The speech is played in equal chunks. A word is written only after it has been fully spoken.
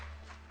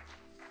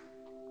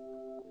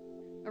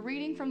A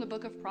reading from the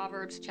book of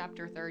Proverbs,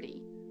 chapter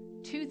 30.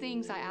 2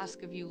 things I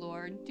ask of you,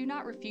 Lord. Do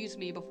not refuse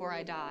me before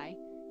I die.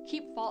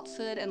 Keep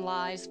falsehood and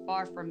lies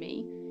far from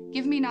me.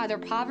 Give me neither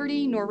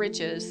poverty nor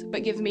riches,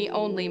 but give me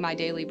only my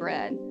daily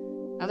bread.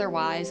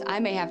 Otherwise, I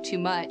may have too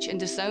much and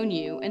disown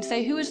you and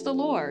say, "Who is the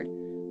Lord?"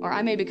 Or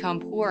I may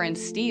become poor and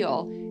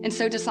steal, and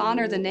so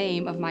dishonor the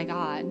name of my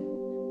God.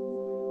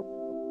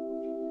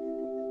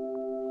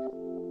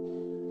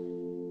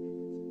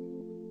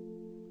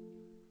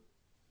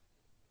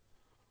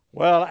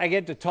 Well, I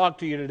get to talk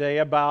to you today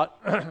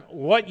about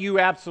what you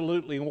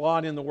absolutely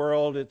want in the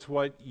world. It's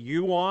what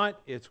you want.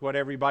 It's what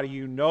everybody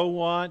you know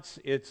wants.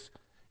 It's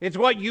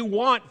what you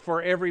want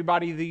for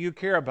everybody that you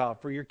care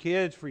about, for your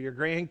kids, for your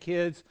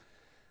grandkids.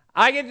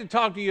 I get to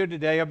talk to you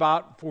today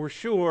about, for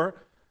sure,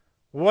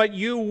 what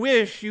you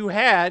wish you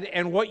had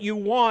and what you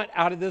want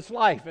out of this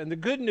life. And the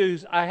good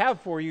news I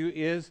have for you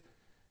is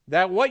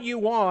that what you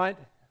want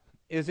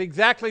is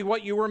exactly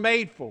what you were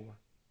made for.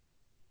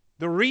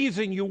 The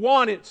reason you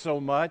want it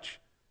so much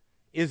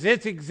is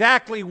it's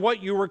exactly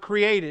what you were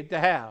created to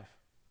have.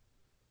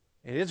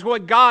 And it's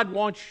what God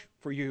wants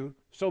for you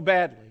so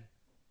badly.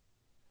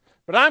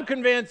 But I'm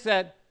convinced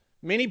that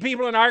many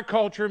people in our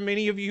culture,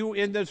 many of you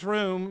in this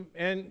room,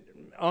 and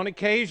on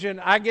occasion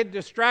I get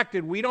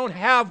distracted. We don't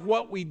have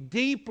what we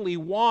deeply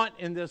want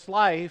in this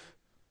life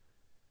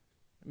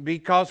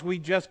because we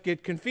just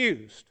get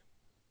confused.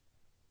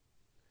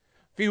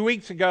 A few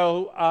weeks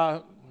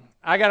ago,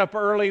 I got up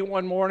early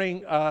one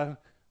morning,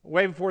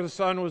 way before the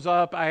sun was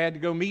up. I had to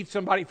go meet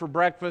somebody for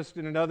breakfast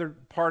in another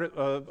part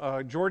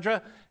of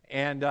Georgia,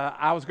 and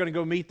I was going to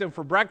go meet them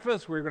for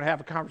breakfast. We were going to have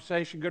a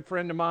conversation, good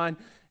friend of mine,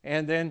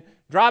 and then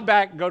drive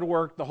back and go to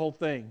work, the whole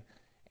thing.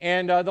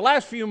 And the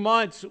last few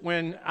months,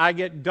 when I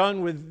get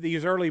done with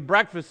these early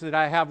breakfasts that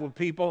I have with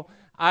people,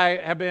 I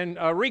have been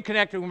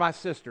reconnecting with my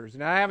sisters.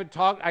 And I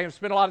have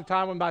spent a lot of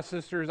time with my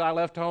sisters. I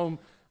left home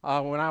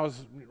when I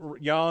was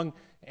young,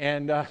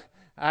 and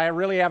I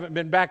really haven't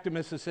been back to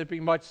Mississippi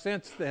much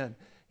since then.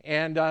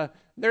 And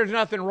there's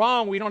nothing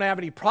wrong. We don't have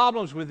any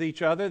problems with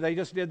each other. They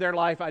just did their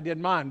life. I did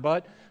mine.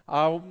 But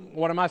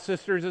one of my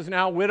sisters is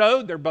now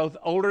widowed. They're both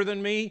older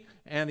than me,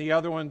 and the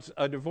other one's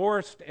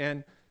divorced.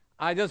 And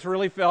I just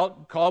really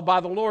felt called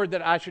by the Lord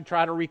that I should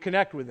try to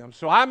reconnect with them.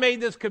 So I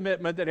made this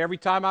commitment that every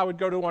time I would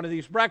go to one of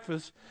these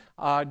breakfasts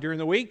during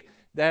the week,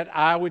 that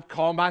I would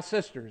call my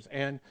sisters.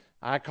 And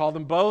I called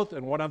them both,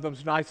 and one of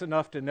them's nice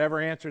enough to never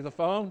answer the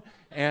phone.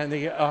 And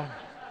the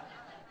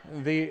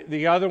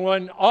other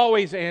one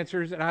always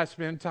answers, and I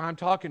spend time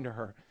talking to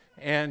her.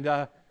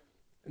 And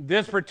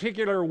this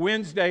particular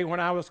Wednesday, when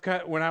I was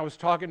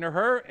talking to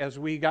her, as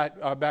we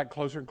got back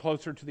closer and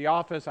closer to the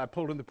office, I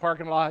pulled in the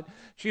parking lot.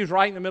 She was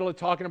right in the middle of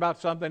talking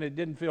about something. It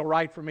didn't feel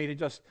right for me to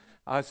just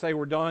say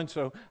we're done.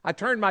 So I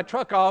turned my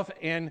truck off,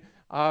 and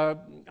I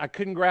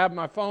couldn't grab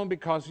my phone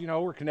because,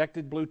 we're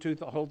connected, Bluetooth,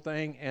 the whole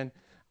thing. And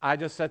I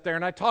just sat there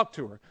and I talked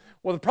to her.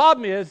 Well, the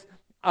problem is,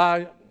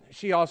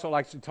 she also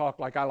likes to talk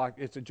like I like.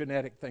 It's a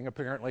genetic thing,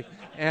 apparently.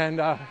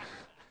 And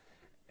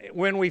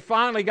when we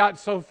finally got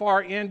so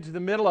far into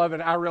the middle of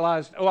it, I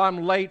realized,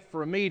 I'm late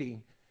for a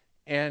meeting,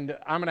 and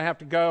I'm going to have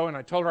to go. And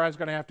I told her I was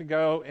going to have to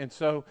go. And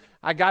so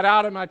I got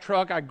out of my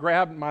truck. I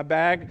grabbed my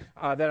bag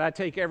that I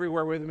take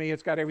everywhere with me.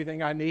 It's got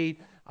everything I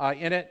need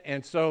in it.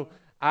 And so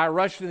I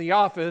rushed to the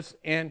office,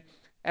 and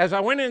as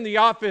I went in the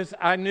office,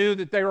 I knew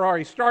that they were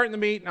already starting the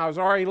meeting. I was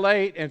already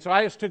late, and so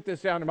I just took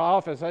this down to my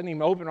office. I didn't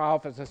even open my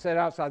office. I sat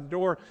outside the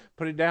door,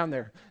 put it down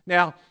there.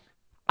 Now,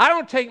 I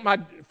don't take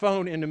my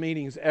phone into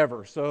meetings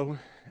ever, so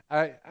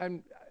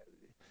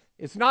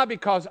it's not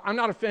because I'm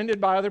not offended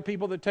by other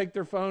people that take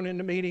their phone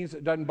into meetings.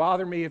 It doesn't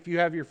bother me if you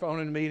have your phone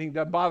in a meeting. It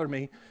doesn't bother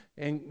me,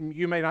 and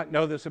you may not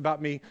know this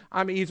about me.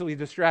 I'm easily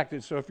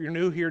distracted, so if you're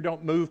new here,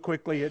 don't move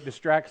quickly. It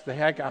distracts the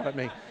heck out of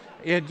me.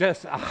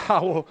 I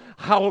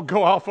will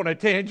go off on a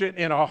tangent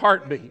in a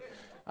heartbeat.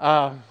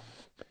 But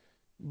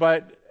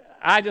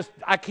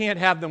I can't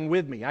have them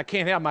with me. I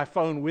can't have my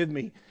phone with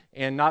me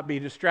and not be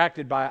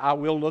distracted by it. I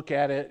will look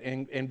at it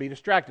and be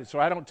distracted.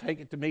 So I don't take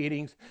it to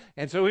meetings.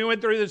 And so we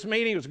went through this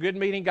meeting. It was a good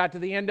meeting, got to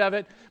the end of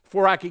it.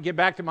 Before I could get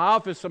back to my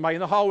office, somebody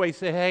in the hallway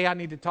said, "Hey, I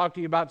need to talk to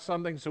you about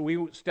something." So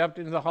we stepped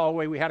into the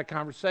hallway. We had a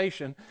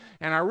conversation.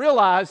 And I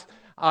realized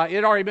it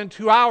had already been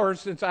 2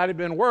 hours since I had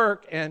been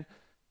work, and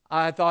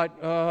I thought,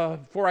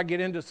 before I get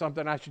into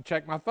something, I should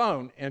check my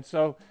phone. And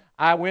so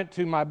I went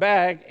to my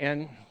bag,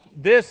 and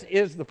this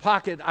is the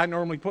pocket I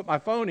normally put my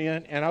phone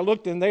in. And I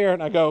looked in there,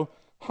 and I go,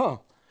 huh.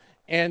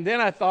 And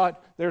then I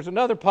thought, there's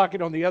another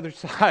pocket on the other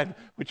side,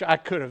 which I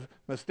could have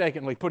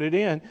mistakenly put it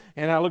in.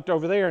 And I looked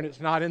over there, and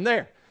it's not in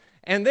there.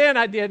 And then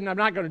I did, and I'm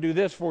not going to do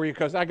this for you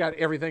because I got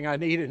everything I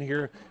need in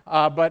here.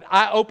 But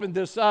I opened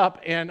this up,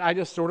 and I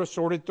just sort of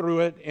sorted through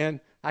it, and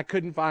I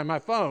couldn't find my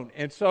phone.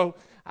 And so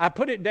I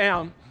put it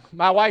down.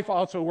 My wife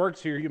also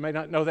works here. You may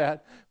not know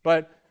that.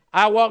 But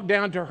I walked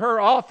down to her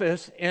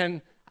office,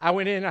 and I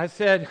went in and I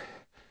said,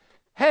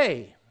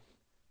 "Hey,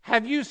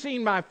 have you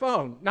seen my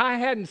phone?" Now, I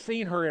hadn't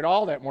seen her at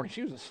all that morning.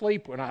 She was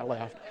asleep when I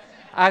left.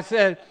 I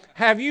said,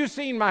 have you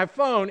seen my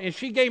phone? And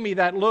she gave me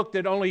that look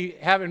that only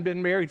having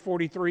been married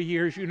 43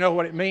 years, you know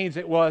what it means.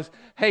 It was,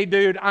 hey,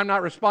 dude, I'm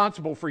not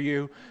responsible for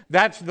you.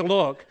 That's the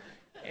look.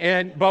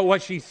 But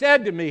what she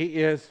said to me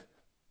is,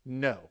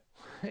 no.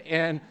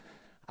 And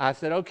I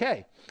said,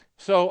 okay.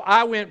 So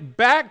I went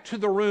back to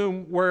the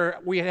room where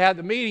we had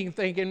the meeting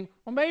thinking,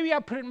 well, maybe I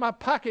put it in my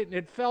pocket and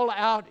it fell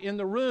out in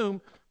the room.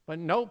 But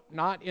nope,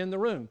 not in the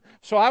room.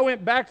 So I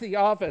went back to the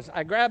office.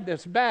 I grabbed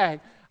this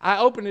bag. I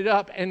opened it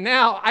up, and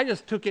now I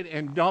just took it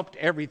and dumped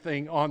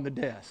everything on the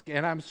desk.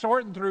 And I'm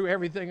sorting through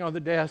everything on the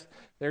desk.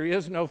 There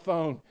is no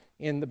phone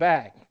in the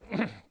bag.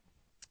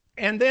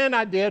 And then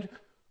I did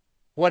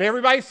what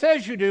everybody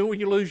says you do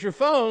when you lose your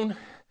phone.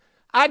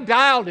 I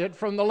dialed it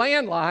from the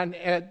landline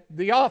at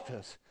the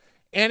office,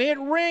 and it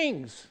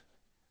rings.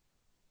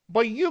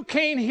 But you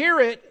can't hear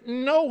it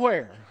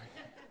nowhere.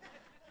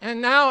 And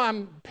now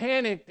I'm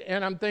panicked,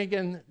 and I'm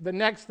thinking the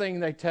next thing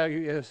they tell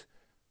you is,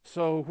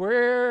 so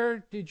where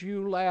did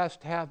you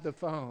last have the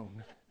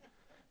phone?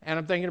 And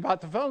I'm thinking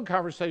about the phone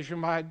conversation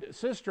with my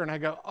sister, and I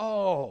go,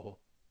 oh,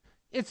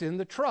 it's in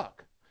the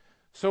truck.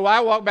 So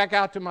I walk back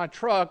out to my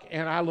truck,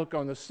 and I look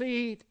on the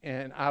seat,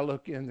 and I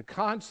look in the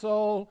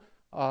console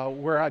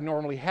where I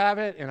normally have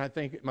it, and I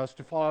think it must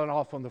have fallen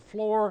off on the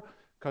floor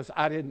because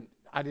I didn't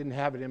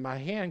have it in my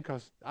hand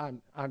because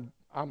I'm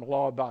a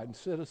law-abiding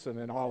citizen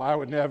and all. I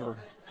would never.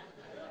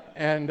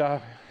 And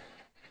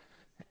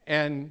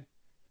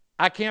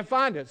I can't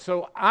find it.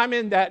 So I'm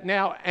in that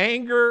now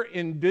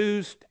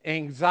anger-induced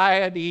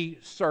anxiety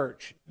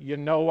search. You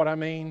know what I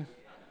mean?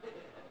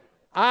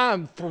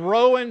 I'm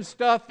throwing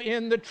stuff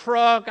in the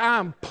truck.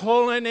 I'm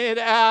pulling it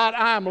out.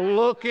 I'm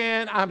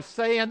looking. I'm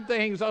saying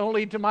things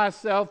only to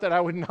myself that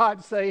I would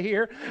not say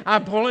here.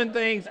 I'm pulling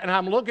things and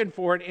I'm looking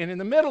for it. And in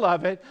the middle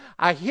of it,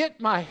 I hit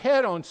my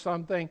head on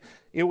something.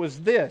 It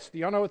was this. Do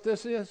y'all know what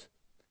this is?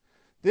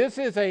 This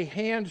is a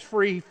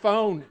hands-free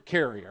phone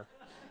carrier.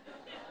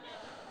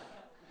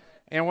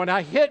 And when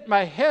I hit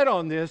my head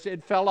on this,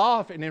 it fell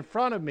off, and in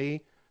front of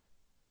me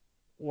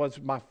was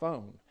my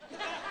phone.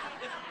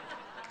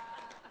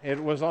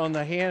 It was on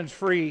the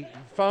hands-free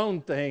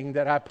phone thing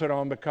that I put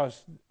on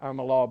because I'm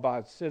a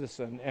law-abiding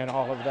citizen and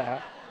all of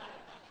that.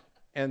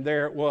 And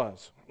there it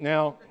was.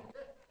 Now,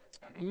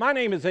 my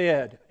name is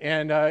Ed,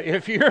 and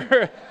if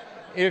you're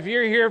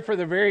here for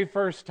the very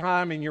first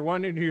time and you're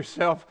wondering to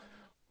yourself,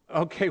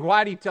 okay,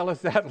 why do you tell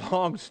us that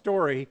long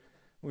story?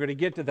 We're going to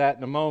get to that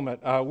in a moment.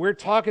 We're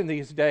talking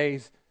these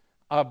days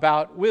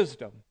about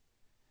wisdom.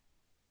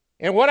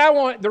 And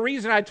the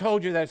reason I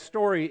told you that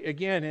story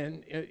again,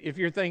 and if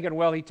you're thinking,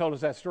 well, he told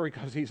us that story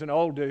because he's an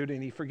old dude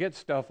and he forgets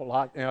stuff a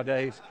lot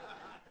nowadays,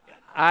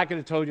 I could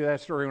have told you that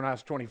story when I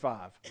was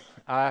 25.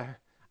 I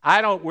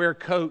don't wear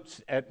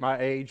coats at my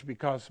age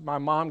because my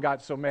mom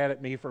got so mad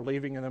at me for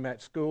leaving them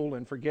at school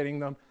and forgetting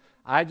them.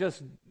 I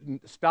just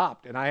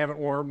stopped, and I haven't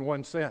worn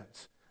one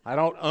since. I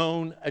don't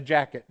own a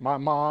jacket. My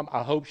mom,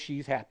 I hope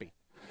she's happy.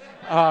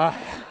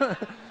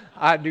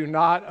 I do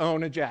not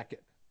own a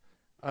jacket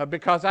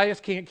because I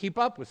just can't keep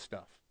up with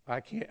stuff. I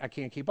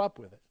can't keep up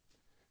with it.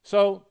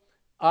 So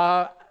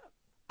I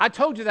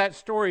told you that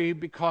story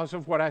because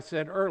of what I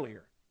said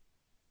earlier.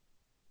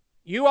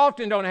 You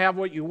often don't have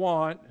what you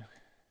want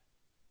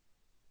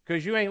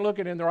because you ain't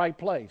looking in the right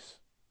place.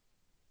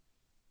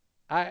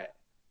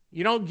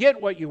 You don't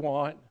get what you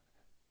want,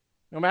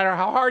 no matter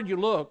how hard you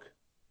look,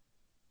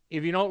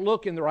 if you don't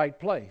look in the right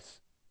place.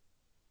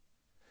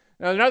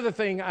 Now, another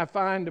thing I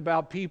find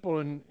about people,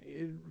 and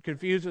it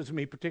confuses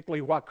me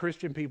particularly why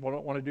Christian people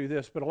don't want to do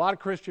this, but a lot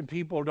of Christian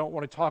people don't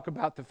want to talk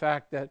about the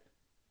fact that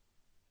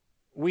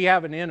we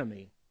have an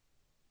enemy.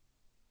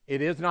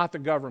 It is not the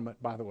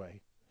government, by the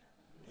way.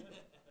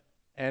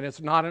 And it's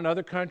not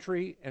another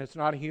country, and it's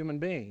not a human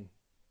being.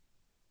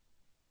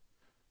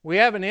 We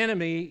have an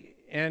enemy,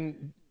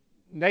 and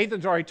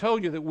Nathan's already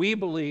told you that we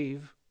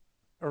believe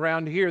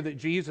around here that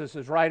Jesus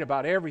is right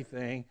about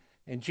everything.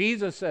 And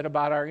Jesus said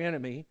about our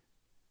enemy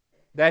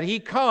that he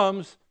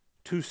comes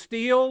to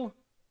steal,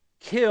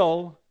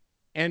 kill,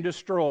 and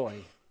destroy.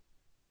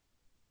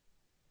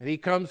 And he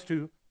comes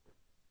to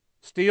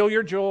steal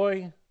your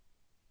joy.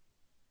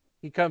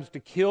 He comes to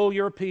kill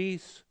your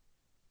peace.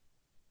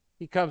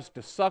 He comes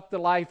to suck the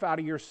life out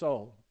of your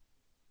soul.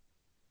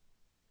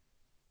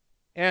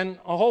 And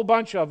a whole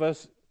bunch of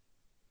us,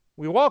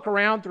 we walk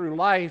around through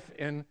life,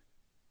 and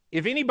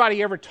if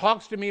anybody ever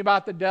talks to me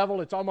about the devil,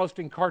 it's almost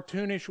in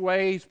cartoonish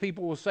ways.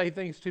 People will say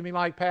things to me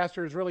like,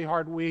 Pastor, it's a really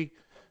hard week.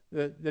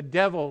 The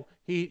devil,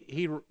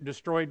 he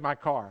destroyed my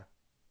car.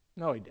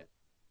 No, he didn't.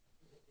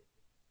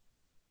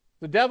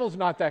 The devil's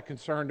not that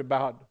concerned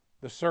about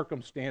the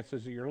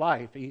circumstances of your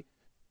life.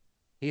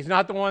 He's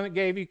not the one that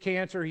gave you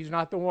cancer. He's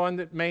not the one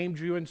that maimed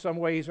you in some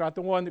way. He's not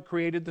the one that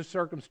created the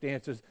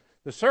circumstances.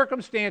 The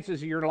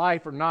circumstances of your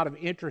life are not of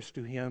interest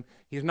to him.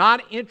 He's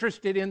not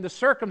interested in the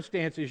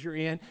circumstances you're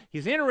in.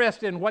 He's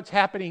interested in what's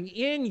happening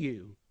in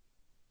you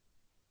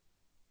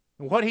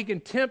and what he can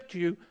tempt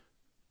you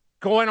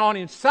going on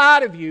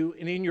inside of you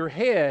and in your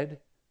head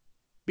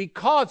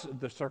because of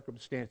the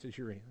circumstances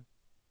you're in.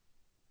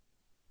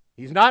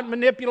 He's not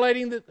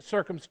manipulating the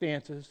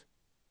circumstances.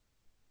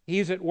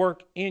 He's at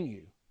work in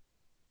you.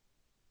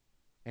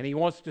 And he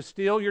wants to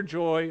steal your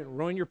joy and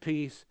ruin your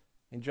peace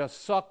and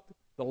just suck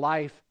the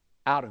life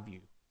out of you.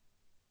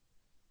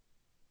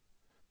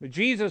 But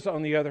Jesus,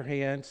 on the other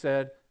hand,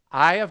 said,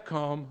 I have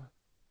come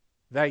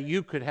that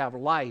you could have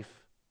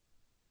life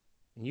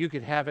and you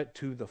could have it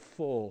to the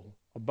full,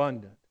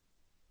 abundant.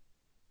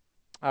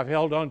 I've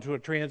held on to a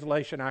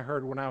translation I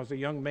heard when I was a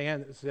young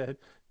man that said,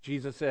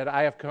 Jesus said,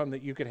 I have come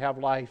that you could have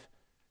life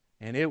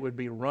and it would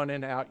be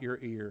running out your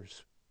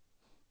ears.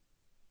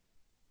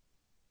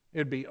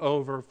 It'd be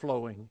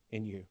overflowing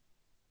in you.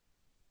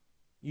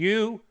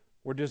 You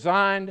were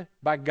designed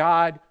by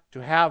God to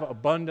have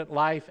abundant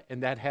life,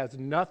 and that has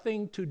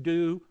nothing to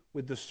do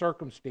with the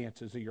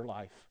circumstances of your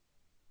life.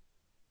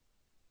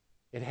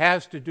 It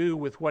has to do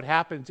with what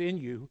happens in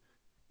you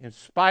in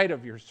spite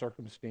of your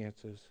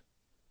circumstances.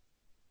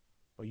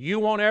 But you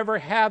won't ever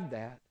have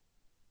that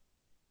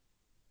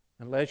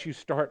unless you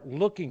start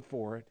looking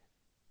for it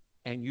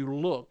and you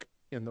look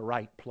in the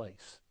right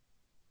place.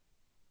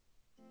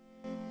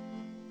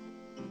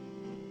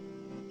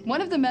 One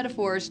of the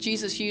metaphors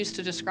Jesus used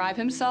to describe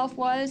himself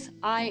was,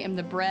 I am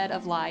the bread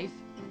of life.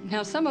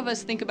 Now, some of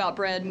us think about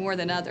bread more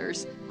than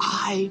others.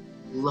 I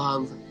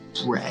love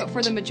bread. But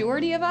for the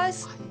majority of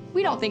us,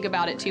 we don't think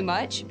about it too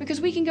much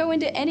because we can go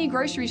into any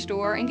grocery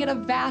store and get a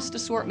vast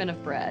assortment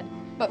of bread.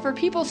 But for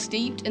people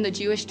steeped in the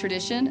Jewish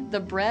tradition,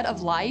 the bread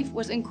of life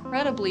was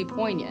incredibly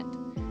poignant.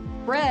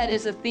 Bread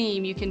is a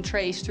theme you can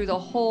trace through the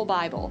whole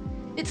Bible.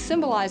 It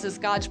symbolizes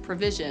God's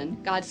provision,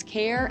 God's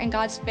care, and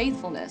God's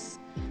faithfulness.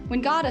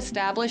 When God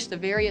established the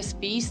various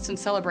feasts and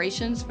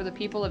celebrations for the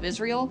people of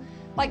Israel,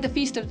 like the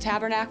Feast of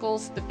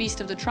Tabernacles, the Feast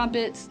of the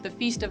Trumpets, the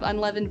Feast of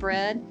Unleavened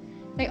Bread,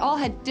 they all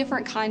had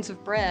different kinds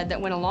of bread that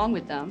went along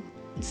with them.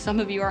 Some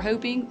of you are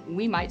hoping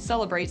we might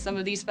celebrate some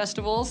of these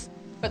festivals,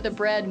 but the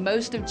bread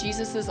most of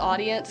Jesus'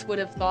 audience would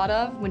have thought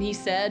of when he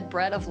said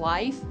bread of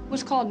life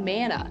was called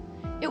manna.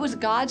 It was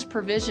God's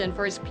provision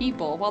for his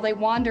people while they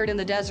wandered in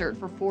the desert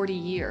for 40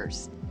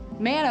 years.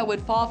 Manna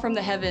would fall from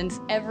the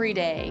heavens every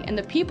day, and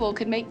the people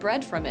could make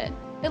bread from it.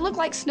 It looked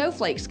like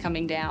snowflakes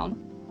coming down,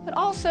 but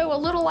also a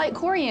little like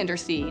coriander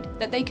seed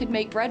that they could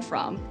make bread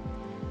from.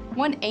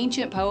 One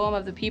ancient poem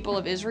of the people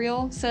of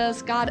Israel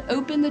says, God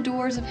opened the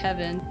doors of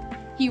heaven.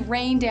 He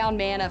rained down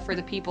manna for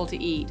the people to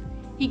eat.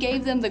 He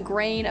gave them the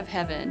grain of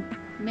heaven.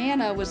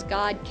 Manna was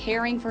God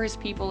caring for his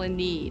people in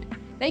need.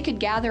 They could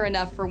gather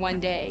enough for one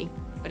day,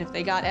 but if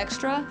they got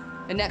extra,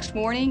 the next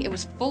morning it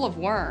was full of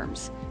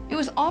worms. It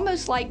was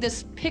almost like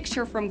this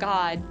picture from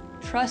God,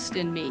 trust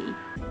in me.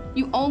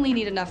 You only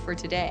need enough for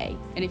today,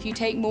 and if you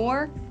take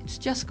more, it's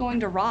just going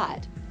to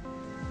rot.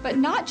 But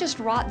not just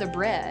rot the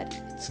bread,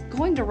 it's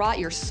going to rot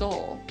your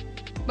soul.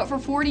 But for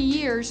 40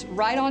 years,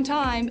 right on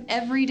time,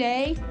 every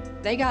day,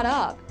 they got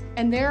up,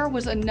 and there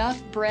was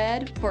enough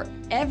bread for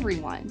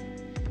everyone.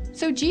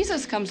 So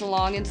Jesus comes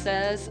along and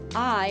says,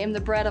 I am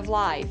the bread of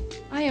life.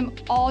 I am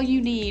all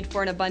you need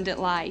for an abundant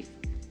life.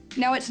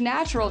 Now, it's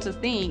natural to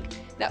think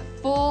that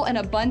full and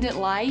abundant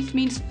life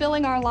means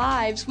filling our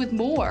lives with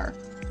more.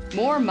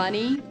 More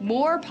money,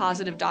 more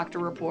positive doctor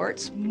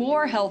reports,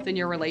 more health in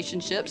your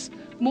relationships,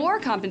 more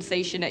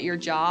compensation at your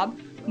job,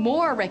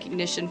 more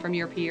recognition from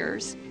your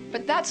peers.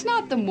 But that's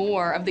not the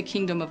more of the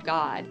kingdom of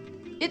God.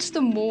 It's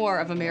the more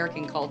of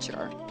American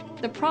culture.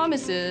 The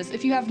promise is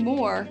if you have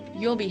more,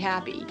 you'll be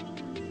happy.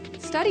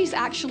 Studies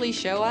actually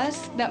show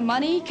us that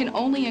money can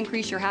only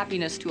increase your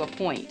happiness to a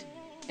point.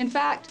 In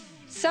fact,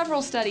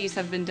 several studies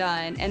have been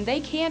done and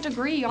they can't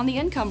agree on the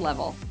income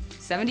level.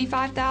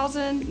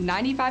 $75,000,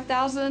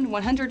 $95,000,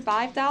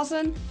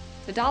 $105,000,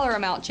 the dollar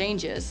amount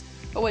changes,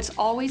 but what's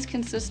always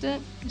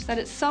consistent is that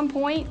at some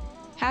point,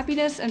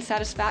 happiness and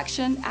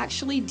satisfaction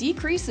actually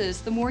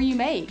decreases the more you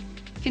make.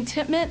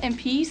 Contentment and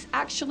peace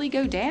actually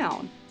go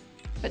down.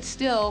 But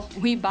still,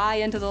 we buy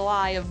into the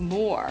lie of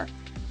more.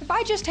 If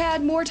I just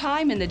had more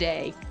time in the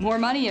day, more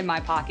money in my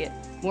pocket,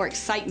 more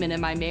excitement in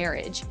my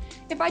marriage,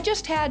 if I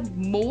just had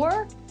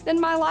more,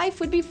 then my life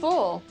would be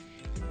full.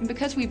 And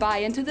because we buy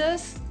into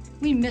this,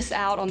 we miss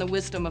out on the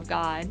wisdom of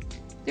God.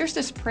 There's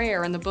this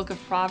prayer in the book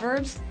of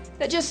Proverbs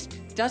that just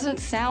doesn't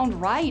sound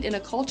right in a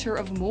culture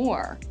of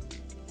more.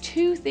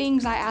 2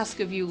 things I ask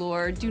of you,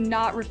 Lord, do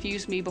not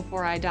refuse me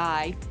before I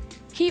die.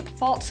 Keep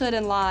falsehood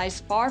and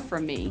lies far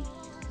from me.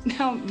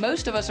 Now,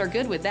 most of us are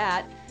good with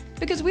that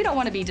because we don't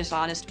want to be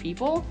dishonest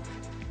people,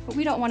 but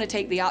we don't want to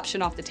take the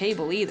option off the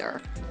table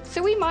either.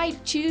 So we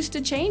might choose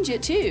to change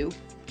it too.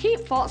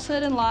 Keep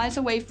falsehood and lies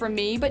away from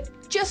me, but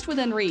just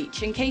within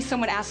reach in case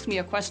someone asks me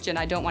a question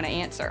I don't want to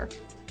answer.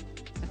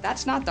 But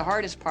that's not the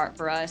hardest part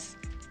for us.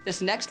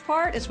 This next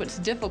part is what's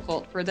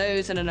difficult for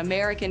those in an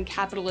American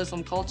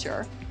capitalism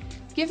culture.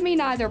 Give me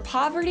neither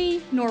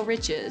poverty nor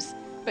riches,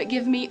 but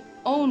give me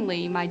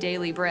only my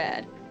daily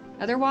bread.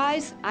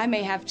 Otherwise, I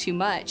may have too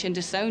much and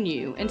disown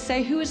you and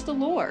say, who is the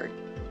Lord?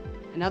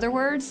 In other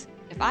words,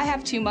 if I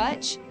have too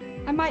much,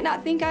 I might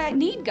not think I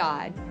need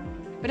God.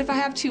 But if I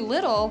have too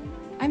little,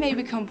 I may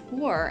become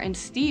poor and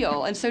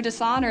steal and so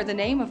dishonor the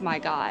name of my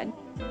God.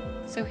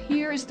 So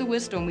here is the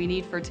wisdom we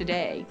need for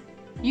today.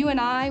 You and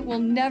I will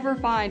never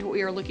find what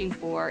we are looking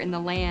for in the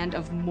land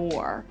of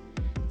more.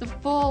 The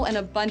full and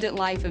abundant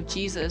life of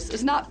Jesus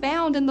is not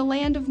found in the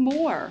land of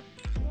more.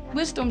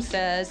 Wisdom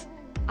says,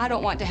 I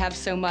don't want to have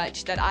so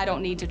much that I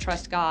don't need to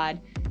trust God,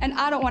 and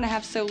I don't want to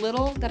have so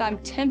little that I'm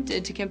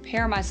tempted to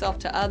compare myself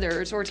to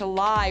others or to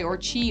lie or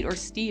cheat or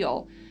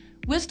steal.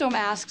 Wisdom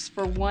asks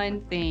for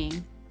one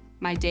thing,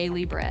 my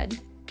daily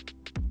bread.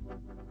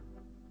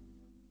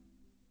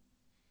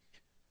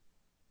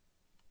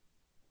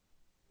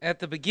 At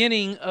the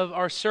beginning of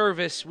our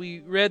service,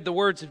 we read the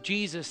words of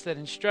Jesus that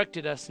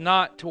instructed us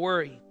not to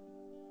worry,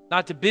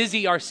 not to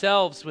busy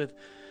ourselves with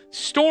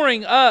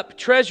storing up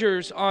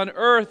treasures on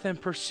earth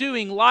and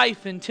pursuing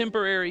life in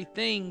temporary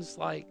things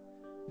like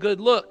good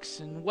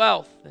looks and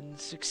wealth and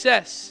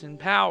success and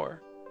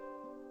power.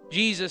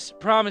 Jesus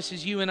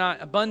promises you and I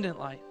abundant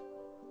life,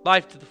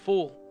 life to the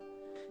full,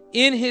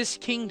 in His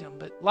kingdom.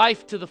 But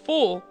life to the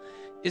full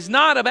is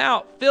not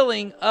about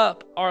filling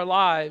up our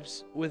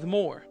lives with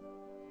more.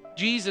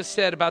 Jesus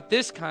said about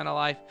this kind of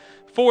life,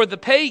 for the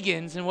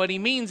pagans, and what He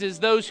means is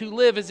those who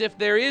live as if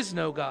there is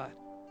no God,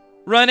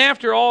 run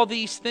after all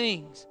these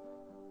things.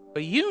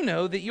 But you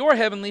know that your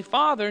Heavenly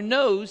Father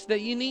knows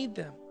that you need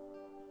them.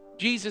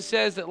 Jesus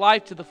says that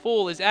life to the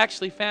full is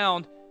actually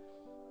found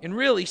in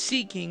really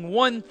seeking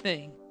one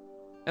thing.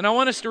 And I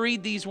want us to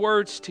read these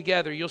words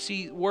together. You'll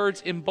see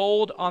words in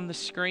bold on the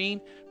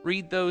screen.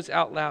 Read those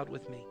out loud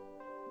with me.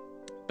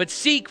 But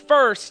seek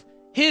first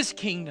His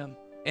kingdom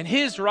and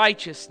His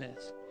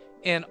righteousness,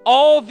 and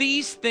all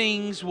these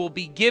things will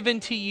be given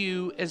to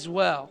you as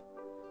well.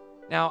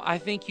 Now, I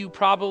think you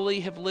probably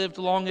have lived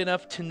long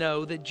enough to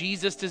know that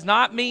Jesus does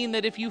not mean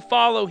that if you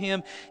follow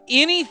Him,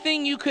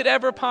 anything you could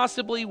ever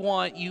possibly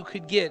want, you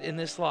could get in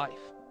this life.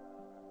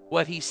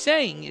 What He's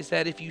saying is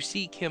that if you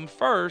seek Him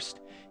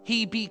first,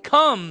 He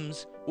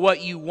becomes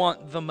what you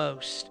want the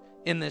most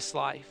in this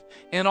life.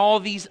 And all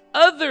these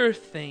other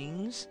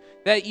things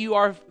that you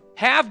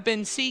have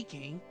been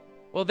seeking,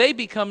 well, they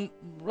become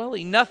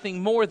really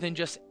nothing more than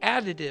just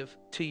additive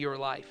to your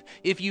life.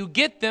 If you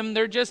get them,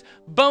 they're just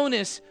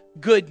bonus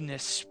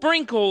goodness,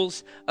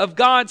 sprinkles of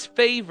God's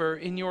favor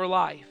in your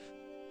life.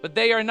 But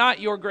they are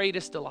not your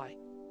greatest delight.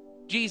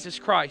 Jesus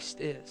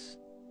Christ is.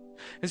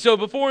 And so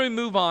before we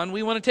move on,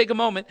 we want to take a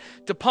moment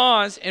to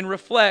pause and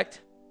reflect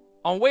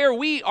on where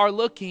we are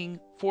looking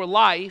for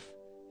life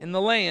in the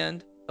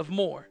land of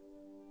more.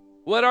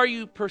 What are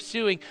you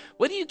pursuing?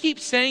 What do you keep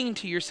saying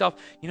to yourself?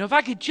 If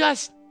I could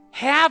just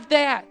have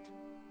that.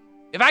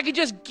 If I could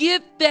just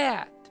get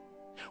that.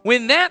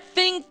 When that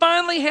thing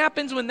finally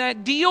happens, when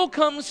that deal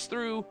comes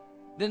through,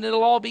 then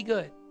it'll all be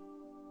good.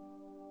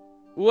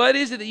 What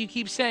is it that you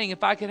keep saying?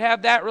 If I could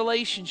have that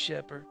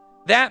relationship, or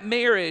that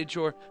marriage,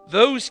 or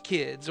those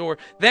kids, or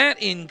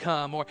that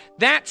income, or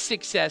that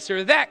success,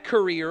 or that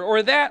career,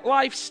 or that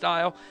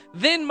lifestyle,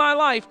 then my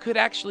life could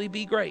actually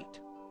be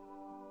great.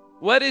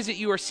 What is it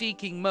you are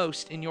seeking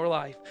most in your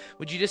life?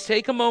 Would you just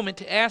take a moment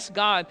to ask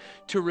God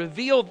to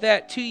reveal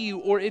that to you?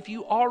 Or if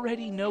you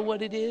already know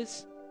what it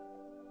is,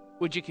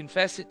 would you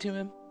confess it to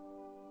Him?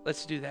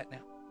 Let's do that now.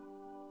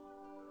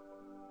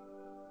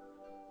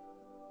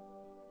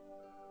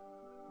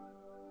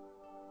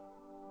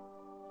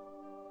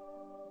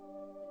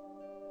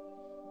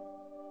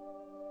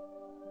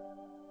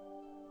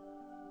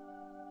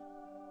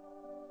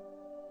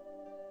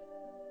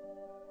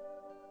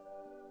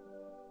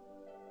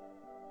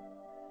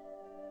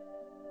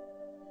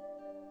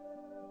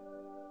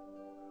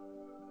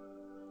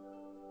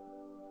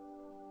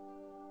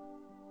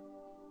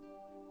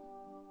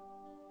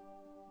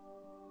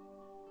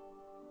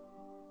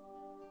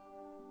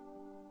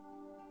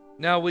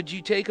 Now, would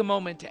you take a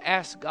moment to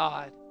ask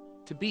God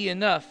to be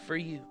enough for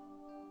you?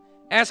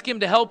 Ask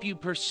Him to help you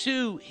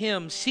pursue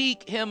Him,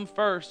 seek Him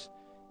first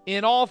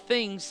in all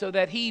things so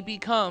that He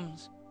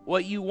becomes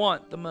what you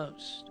want the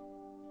most.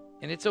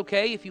 And it's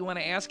okay if you want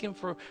to ask Him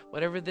for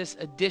whatever this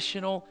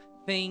additional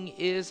thing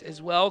is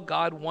as well.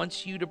 God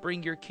wants you to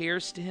bring your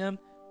cares to Him.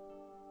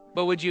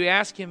 But would you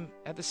ask Him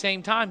at the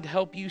same time to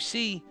help you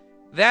see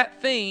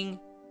that thing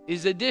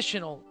is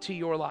additional to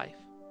your life?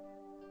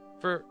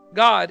 For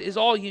God is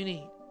all you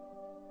need.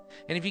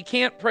 And if you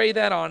can't pray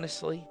that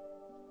honestly,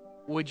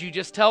 would you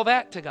just tell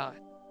that to God?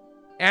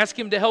 Ask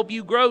Him to help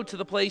you grow to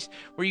the place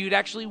where you'd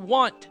actually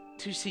want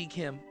to seek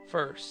Him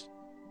first.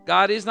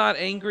 God is not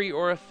angry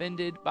or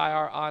offended by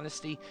our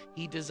honesty.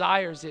 He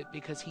desires it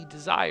because He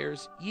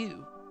desires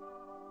you,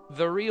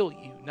 the real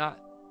you, not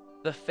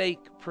the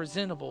fake,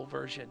 presentable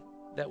version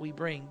that we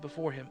bring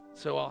before Him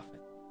so often.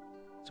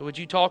 So would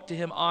you talk to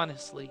Him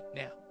honestly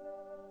now?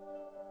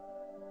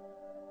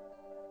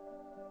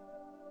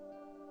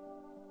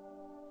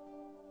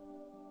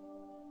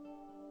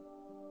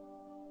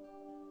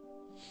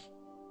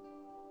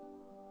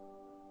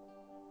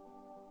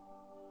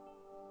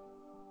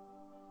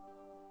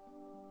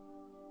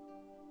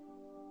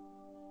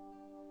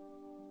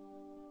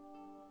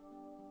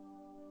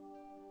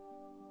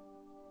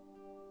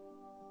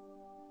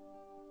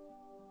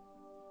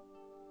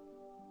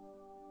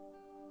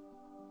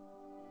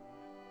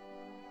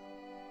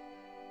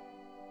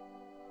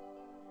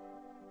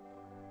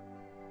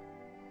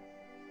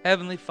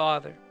 Heavenly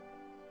Father,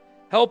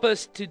 help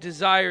us to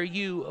desire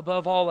you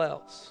above all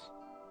else.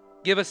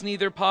 Give us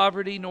neither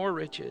poverty nor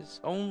riches,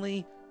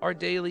 only our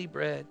daily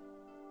bread.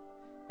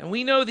 And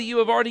we know that you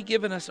have already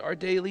given us our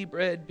daily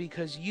bread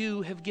because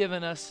you have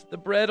given us the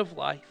bread of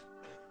life,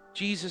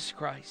 Jesus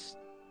Christ,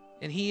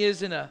 and He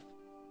is enough.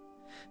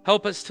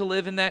 Help us to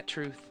live in that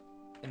truth.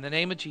 In the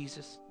name of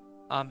Jesus,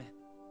 amen.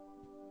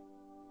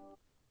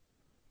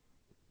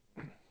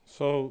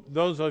 So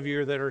those of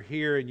you that are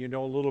here and you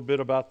know a little bit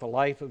about the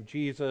life of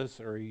Jesus,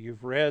 or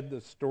you've read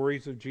the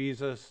stories of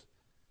Jesus,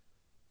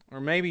 or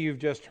maybe you've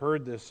just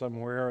heard this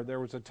somewhere, there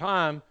was a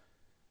time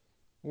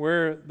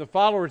where the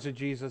followers of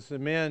Jesus, the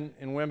men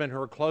and women who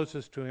are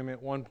closest to Him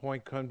at one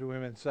point come to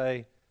Him and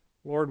say,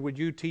 Lord, would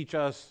you teach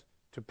us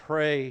to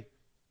pray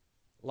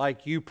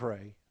like you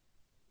pray?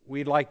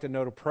 We'd like to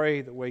know to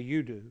pray the way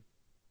you do.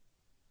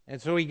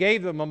 And so He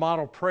gave them a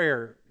model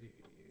prayer.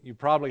 You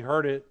probably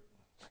heard it.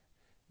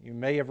 You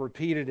may have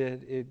repeated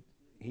it.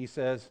 He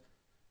says,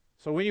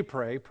 so when you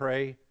pray,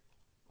 pray,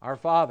 Our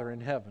Father in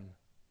heaven,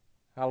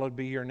 hallowed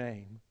be your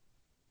name.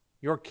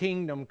 Your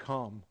kingdom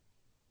come.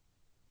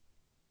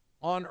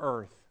 On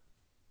earth,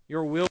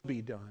 your will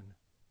be done.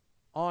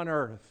 On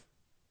earth,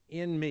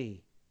 in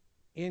me,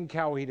 in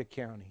Coweta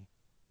County,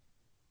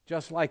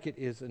 just like it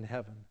is in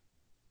heaven.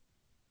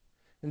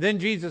 And then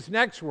Jesus'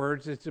 next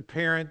words, it's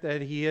apparent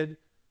that he had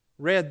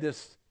read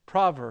this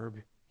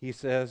proverb. He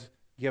says,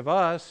 give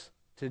us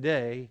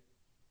today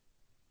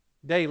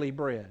daily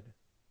bread.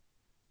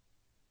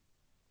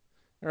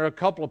 There are a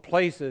couple of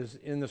places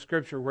in the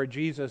Scripture where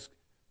Jesus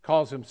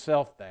calls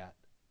Himself that.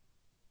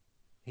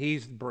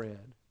 He's the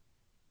bread.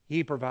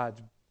 He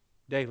provides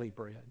daily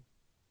bread.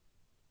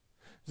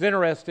 It's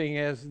interesting,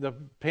 as the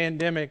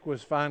pandemic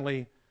was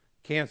finally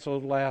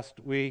canceled last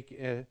week,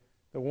 the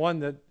one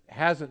that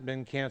hasn't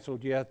been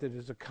canceled yet, that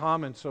is a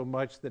common so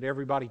much that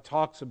everybody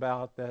talks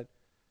about, that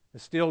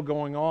is still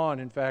going on.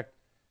 In fact,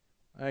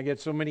 I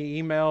get so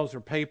many emails or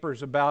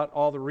papers about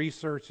all the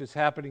research that's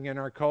happening in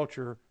our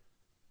culture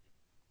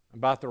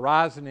about the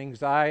rise in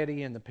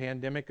anxiety and the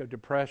pandemic of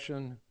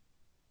depression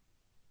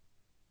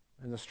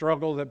and the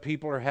struggle that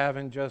people are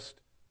having.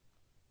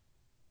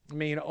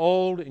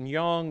 Old and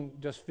young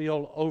just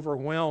feel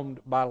overwhelmed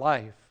by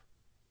life.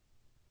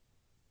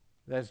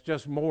 That's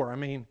just more.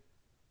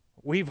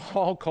 We've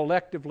all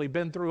collectively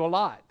been through a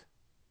lot.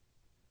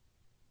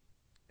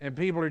 And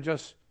people are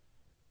just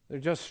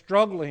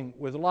struggling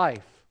with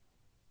life.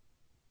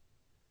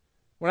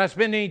 When I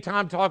spend any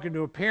time talking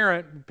to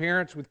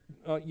parents with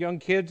young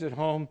kids at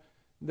home,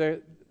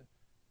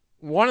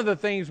 one of the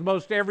things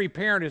most every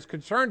parent is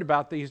concerned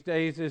about these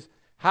days is,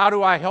 how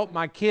do I help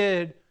my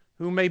kid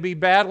who may be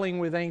battling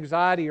with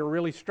anxiety or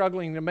really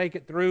struggling to make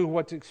it through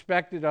what's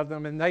expected of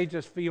them, and they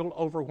just feel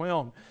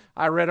overwhelmed.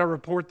 I read a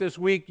report this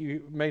week,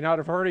 you may not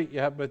have heard it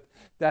yet, but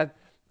that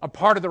a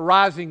part of the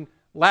rising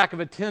lack of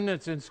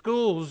attendance in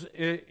schools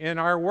in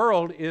our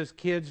world is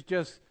kids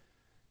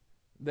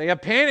they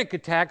have panic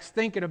attacks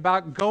thinking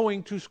about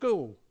going to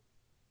school.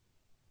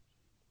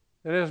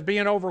 That is,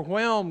 being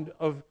overwhelmed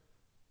of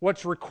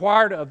what's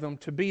required of them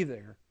to be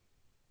there.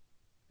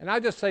 And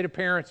I just say to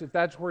parents, if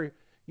that's where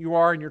you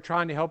are and you're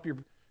trying to help your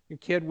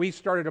kid, we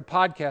started a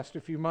podcast a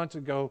few months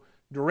ago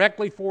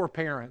directly for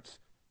parents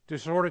to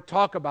sort of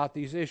talk about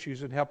these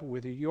issues and help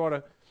with you. You ought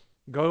to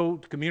go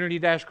to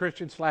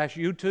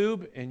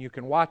community-christian/YouTube and you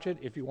can watch it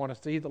if you want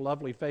to see the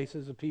lovely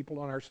faces of people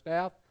on our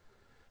staff.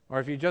 Or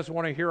if you just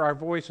want to hear our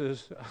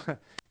voices,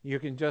 you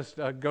can just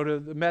go to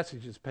the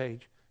messages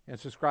page and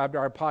subscribe to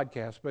our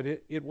podcast, but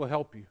it will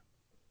help you.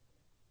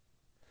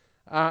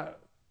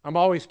 I'm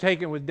always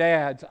taken with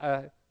dads.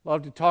 I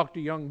love to talk to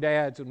young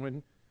dads, and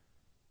when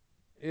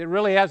it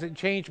really hasn't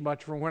changed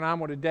much from when I'm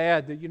with a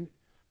dad.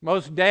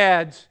 Most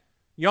dads,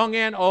 young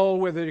and old,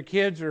 whether their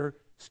kids are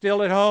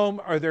still at home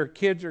or their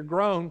kids are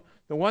grown,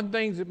 the one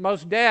thing that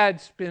most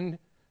dads spend,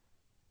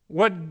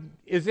 what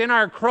is in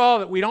our crawl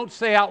that we don't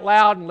say out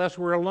loud unless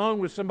we're alone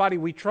with somebody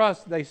we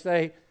trust, they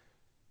say,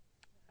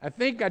 I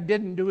think I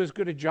didn't do as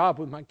good a job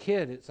with my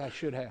kid as I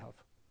should have.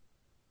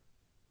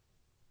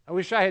 I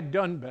wish I had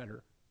done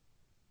better.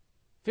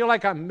 I feel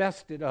like I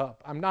messed it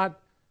up.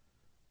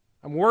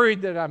 I'm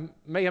worried that I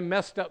may have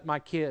messed up my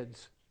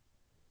kids.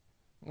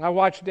 I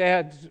watch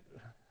dads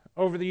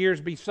over the years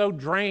be so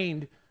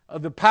drained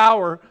of the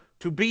power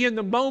to be in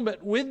the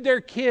moment with their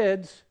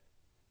kids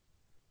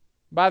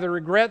by the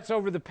regrets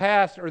over the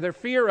past or their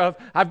fear of,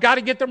 I've got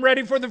to get them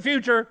ready for the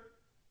future.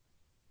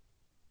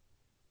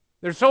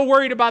 They're so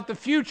worried about the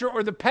future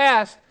or the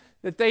past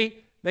that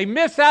they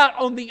miss out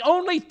on the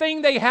only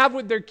thing they have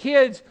with their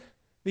kids.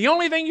 The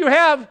only thing you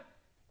have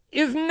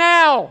is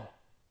now.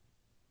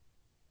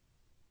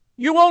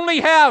 You only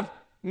have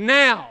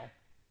now.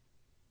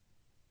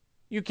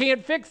 You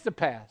can't fix the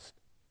past.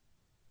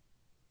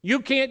 You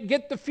can't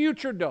get the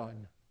future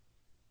done.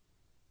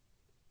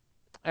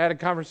 I had a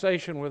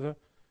conversation with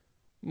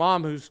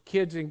mom whose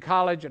kid's in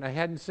college, and I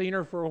hadn't seen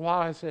her for a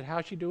while. I said,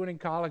 how's she doing in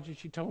college? And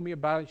she told me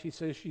about it. She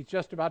says she's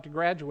just about to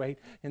graduate.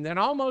 And then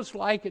almost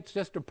like it's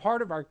just a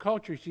part of our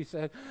culture, she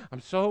said,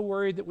 I'm so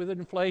worried that with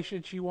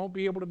inflation she won't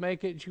be able to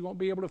make it, and she won't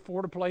be able to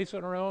afford a place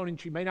on her own, and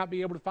she may not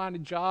be able to find a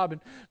job,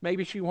 and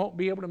maybe she won't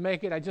be able to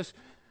make it.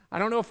 I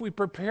don't know if we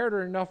prepared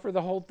her enough for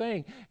the whole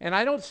thing. And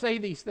I don't say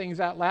these things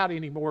out loud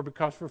anymore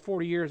because for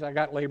 40 years I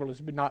got labeled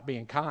as not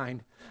being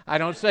kind. I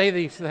don't say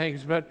these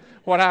things, but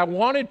what I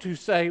wanted to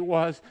say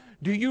was,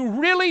 do you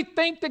really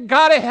think that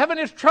God of heaven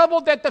is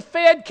troubled that the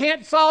Fed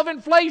can't solve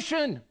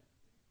inflation?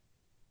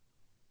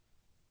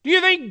 Do you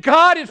think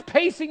God is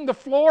pacing the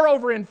floor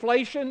over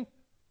inflation?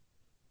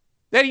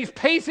 That He's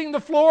pacing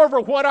the floor over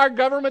what our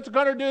government's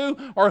going to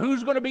do, or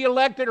who's going to be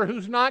elected, or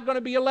who's not going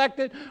to be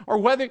elected, or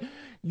whether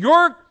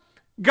your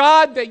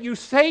God that you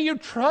say you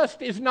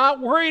trust is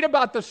not worried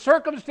about the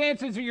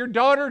circumstances of your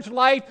daughter's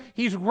life.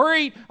 He's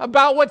worried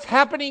about what's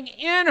happening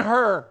in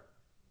her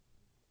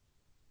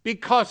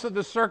because of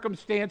the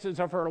circumstances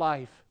of her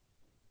life.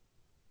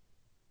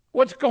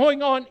 What's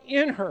going on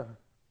in her.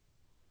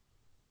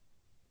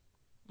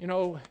 You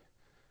know,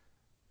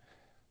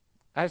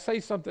 I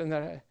say something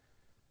that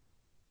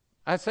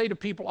I say to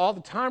people all the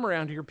time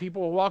around here.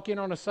 People will walk in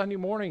on a Sunday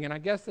morning, and I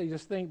guess they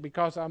just think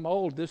because I'm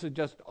old, this is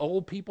just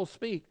old people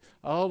speak.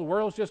 Oh, the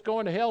world's just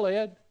going to hell,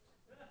 Ed.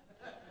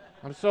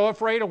 I'm so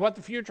afraid of what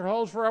the future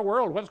holds for our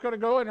world, what's going to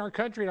go in our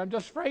country, and I'm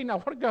just afraid, and I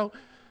want to go,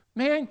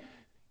 man,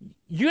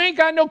 you ain't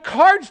got no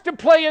cards to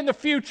play in the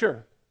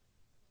future.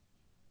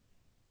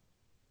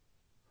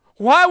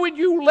 Why would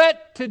you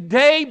let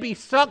today be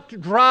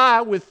sucked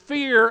dry with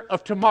fear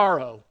of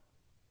tomorrow?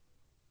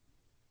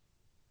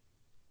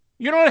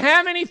 You don't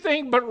have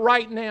anything but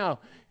right now.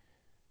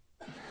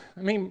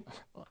 I mean,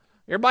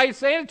 everybody's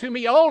saying to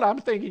me, old, I'm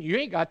thinking, you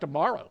ain't got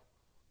tomorrow.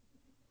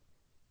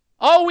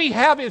 All we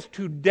have is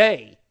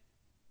today.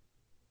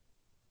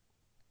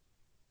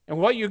 And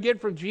what you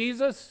get from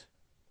Jesus,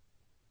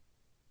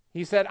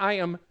 He said, I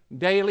am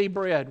daily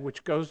bread,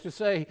 which goes to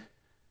say,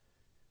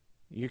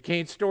 you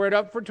can't store it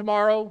up for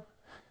tomorrow,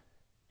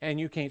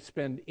 and you can't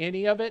spend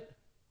any of it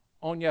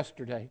on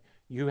yesterday.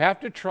 You have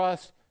to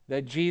trust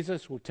that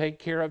Jesus will take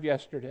care of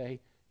yesterday,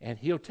 and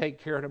He'll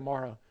take care of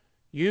tomorrow.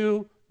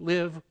 You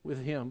live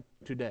with Him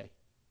today.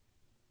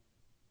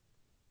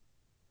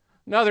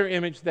 Another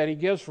image that He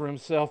gives for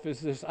Himself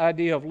is this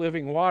idea of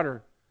living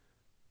water.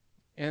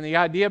 And the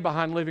idea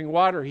behind living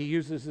water, He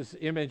uses this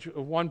image. At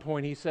one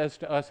point He says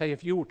to us, hey,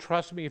 if you will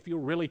trust me, if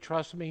you'll really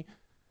trust me,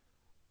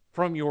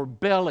 from your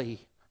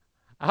belly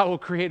I will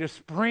create a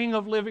spring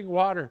of living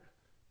water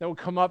that will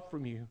come up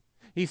from you.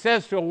 He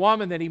says to a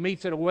woman that he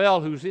meets at a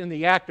well who's in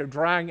the act of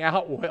drying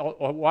out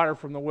water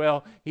from the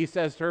well, he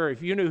says to her,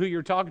 if you knew who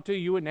you're talking to,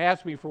 you wouldn't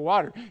ask me for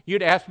water.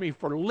 You'd ask me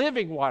for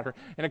living water.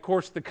 And of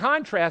course, the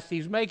contrast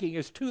he's making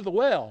is to the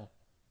well.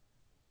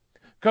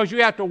 Because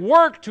you have to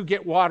work to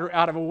get water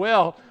out of a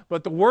well,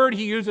 but the word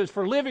he uses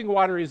for living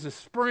water is a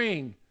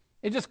spring.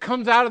 It just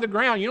comes out of the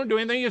ground. You don't do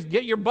anything, you just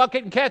get your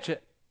bucket and catch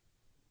it.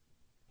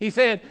 He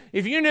said,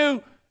 if you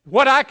knew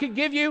what I could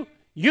give you,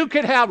 you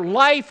could have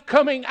life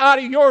coming out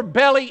of your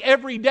belly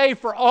every day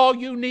for all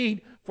you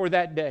need for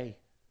that day.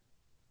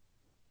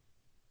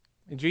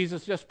 And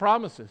Jesus just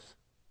promises,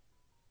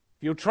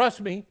 if you'll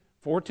trust me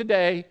for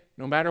today,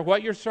 no matter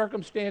what your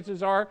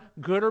circumstances are,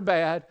 good or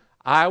bad,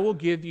 I will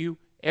give you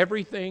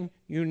everything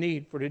you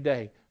need for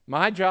today.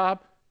 My job,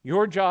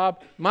 your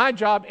job, my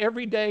job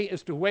every day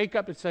is to wake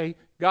up and say,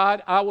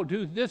 God, I will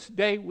do this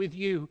day with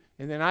you.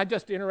 And then I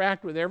just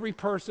interact with every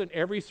person,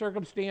 every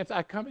circumstance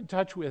I come in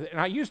touch with.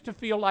 And I used to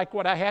feel like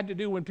what I had to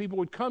do when people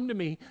would come to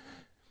me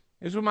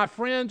is with my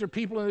friends or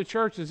people in the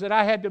church is that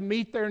I had to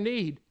meet their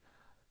need.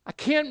 I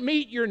can't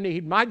meet your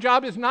need. My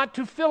job is not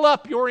to fill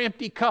up your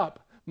empty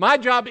cup. My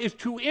job is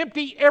to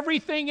empty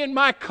everything in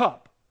my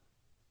cup.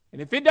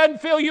 And if it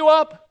doesn't fill you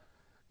up,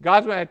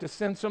 God's going to have to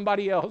send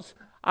somebody else.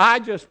 I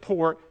just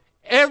pour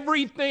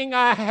everything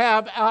I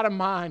have out of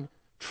mine,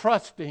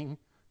 trusting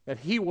that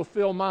He will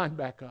fill mine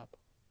back up.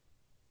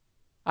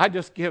 I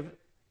just give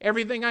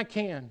everything I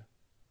can.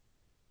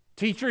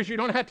 Teachers, you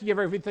don't have to give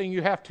everything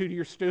you have to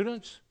your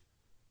students.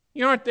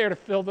 You aren't there to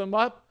fill them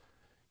up.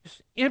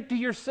 Just empty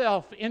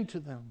yourself into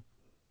them.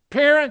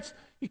 Parents,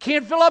 you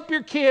can't fill up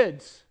your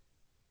kids.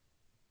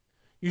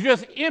 You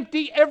just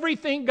empty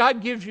everything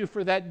God gives you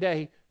for that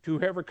day to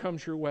whoever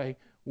comes your way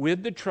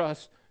with the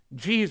trust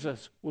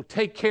Jesus will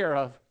take care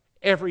of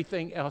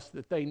everything else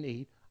that they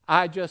need.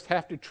 I just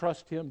have to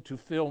trust Him to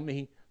fill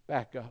me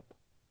back up.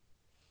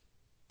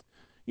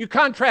 You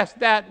contrast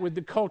that with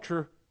the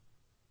culture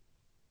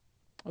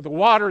of the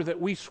water that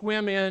we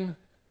swim in.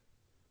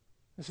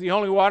 It's the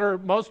only water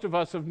most of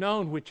us have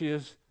known, which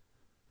is,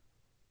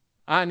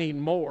 I need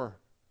more.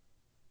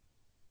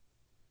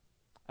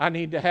 I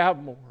need to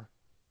have more.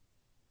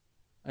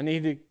 I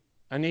need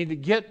I need to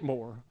get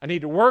more. I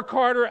need to work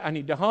harder. I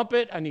need to hump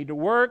it. I need to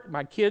work.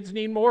 My kids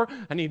need more.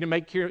 I need to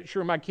make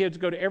sure my kids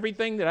go to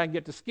everything, that I can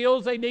get the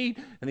skills they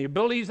need and the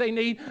abilities they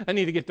need. I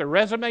need to get their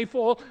resume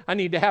full. I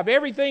need to have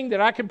everything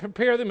that I can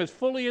prepare them as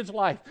fully as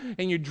life.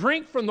 And you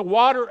drink from the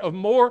water of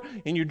more,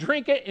 and you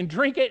drink it and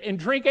drink it and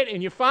drink it,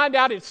 and you find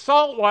out it's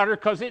salt water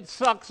because it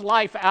sucks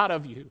life out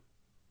of you.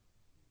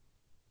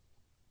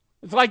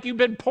 It's like you've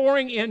been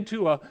pouring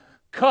into a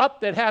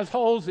cup that has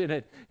holes in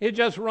it. It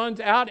just runs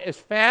out as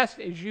fast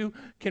as you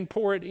can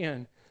pour it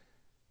in.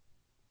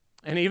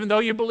 And even though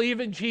you believe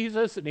in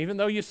Jesus, and even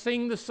though you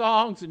sing the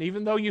songs, and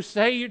even though you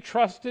say you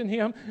trust in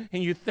Him,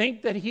 and you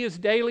think that He is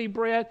daily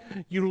bread,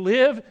 you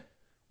live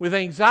with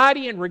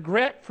anxiety and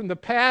regret from the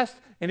past,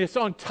 and it's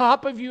on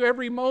top of you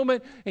every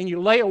moment, and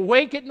you lay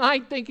awake at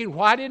night thinking,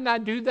 why didn't I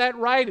do that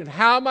right, and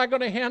how am I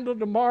going to handle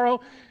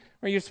tomorrow?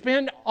 Or you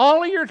spend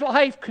all of your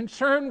life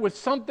concerned with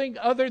something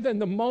other than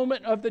the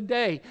moment of the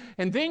day.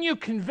 And then you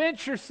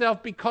convince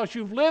yourself, because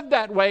you've lived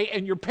that way,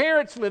 and your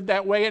parents lived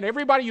that way, and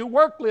everybody you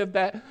work lived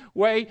that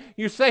way,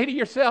 you say to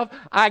yourself,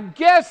 I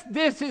guess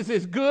this is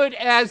as good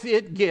as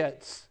it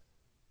gets.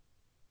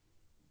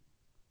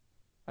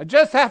 I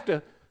just have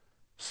to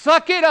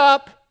suck it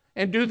up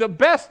and do the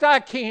best I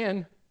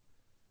can.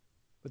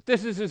 But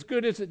this is as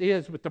good as it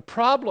is. But the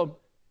problem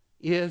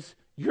is,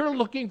 you're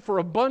looking for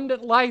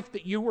abundant life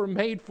that you were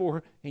made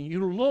for, and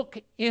you look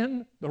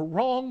in the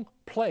wrong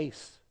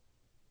place.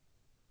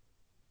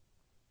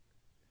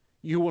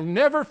 You will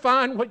never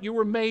find what you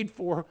were made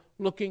for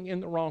looking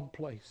in the wrong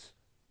place.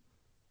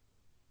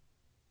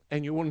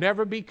 And you will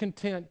never be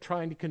content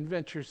trying to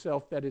convince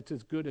yourself that it's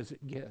as good as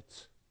it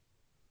gets.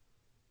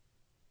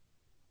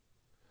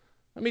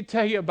 Let me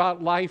tell you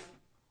about life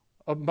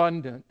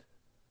abundant.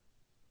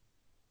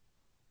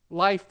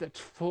 Life that's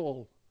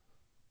full.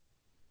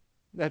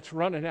 That's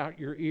running out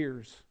your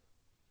ears.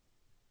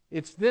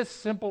 It's this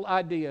simple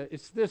idea.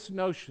 It's this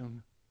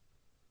notion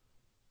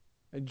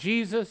that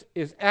Jesus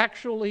is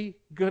actually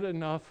good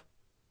enough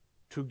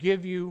to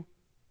give you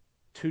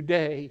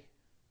today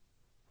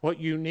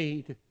what you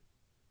need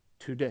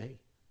today.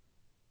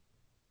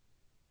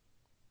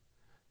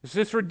 It's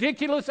this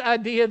ridiculous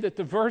idea that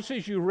the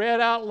verses you read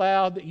out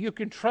loud, that you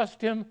can trust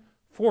Him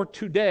for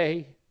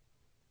today,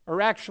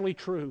 are actually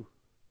true.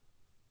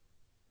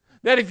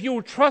 That if you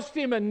will trust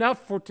Him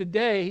enough for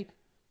today,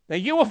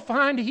 that you will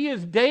find He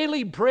is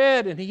daily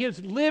bread and He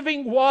is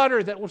living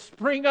water that will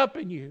spring up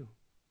in you.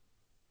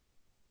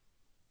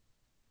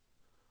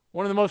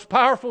 One of the most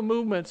powerful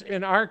movements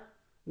in our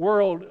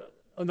world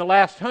in the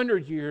last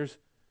 100 years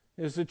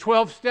is the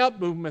 12-step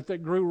movement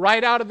that grew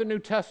right out of the New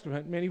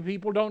Testament. Many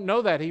people don't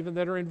know that, even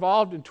that are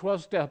involved in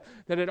 12-step,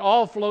 that it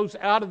all flows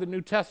out of the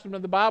New Testament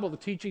of the Bible, the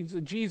teachings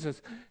of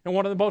Jesus. And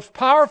one of the most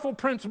powerful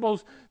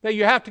principles that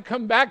you have to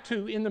come back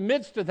to in the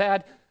midst of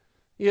that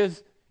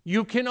is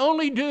you can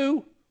only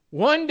do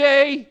one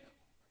day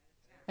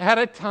at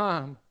a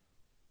time.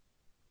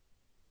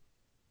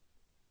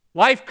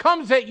 Life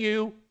comes at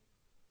you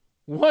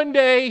one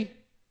day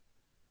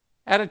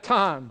at a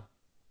time.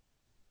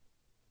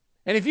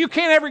 And if you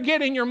can't ever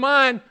get in your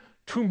mind,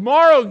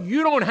 tomorrow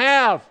you don't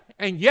have,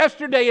 and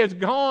yesterday is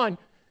gone,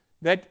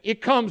 that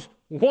it comes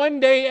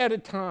one day at a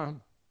time.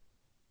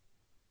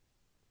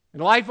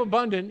 And life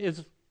abundant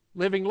is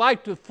living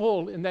life to the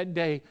full in that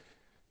day.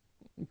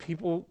 And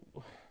people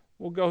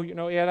will go,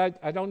 Ed,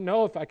 I don't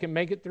know if I can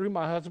make it through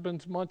my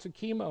husband's months of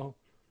chemo.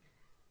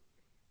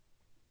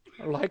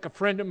 Or like a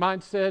friend of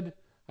mine said,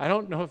 I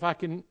don't know if I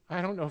can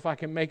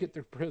make it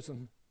through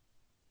prison.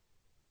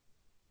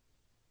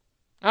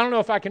 I don't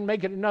know if I can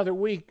make it another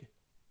week.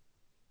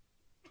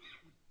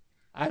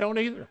 I don't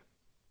either.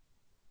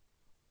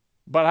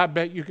 But I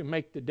bet you can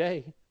make the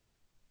day.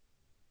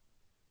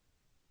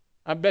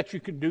 I bet you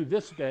can do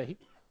this day.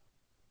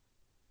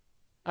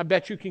 I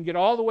bet you can get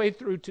all the way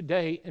through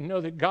today and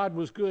know that God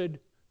was good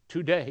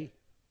today.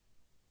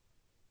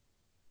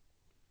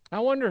 I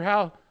wonder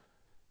how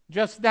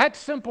just that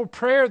simple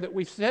prayer that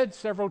we've said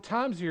several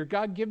times here,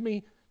 God, give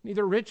me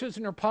neither riches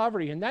nor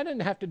poverty. And that doesn't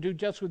have to do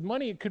just with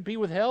money. It could be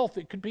with health.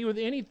 It could be with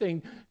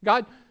anything.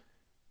 God,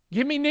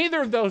 give me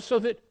neither of those so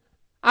that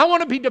I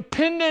want to be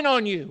dependent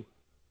on you.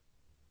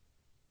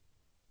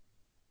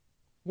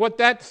 What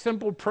that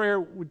simple prayer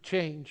would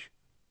change.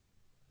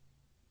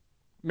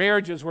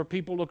 Marriages where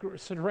people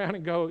sit around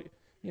and go,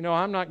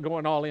 I'm not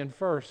going all in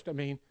first. I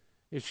mean,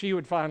 if she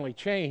would finally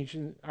change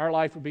and our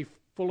life would be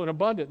full and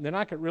abundant, and then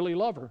I could really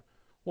love her.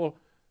 Well,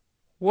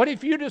 what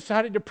if you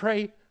decided to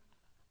pray,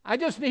 I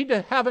just need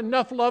to have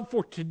enough love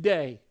for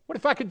today. What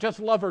if I could just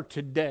love her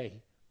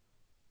today?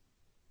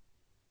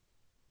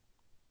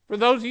 For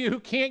those of you who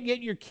can't get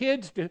your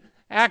kids to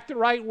act the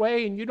right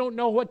way and you don't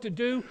know what to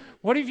do,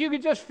 what if you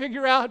could just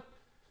figure out,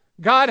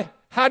 God,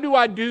 how do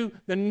I do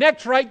the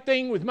next right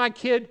thing with my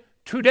kid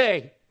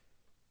today?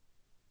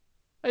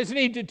 I just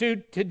need to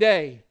do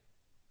today.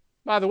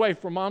 By the way,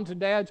 for moms and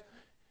dads,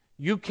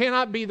 you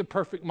cannot be the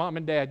perfect mom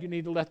and dad. You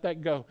need to let that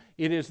go.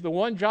 It is the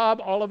one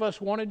job all of us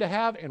wanted to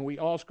have, and we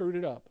all screwed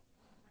it up.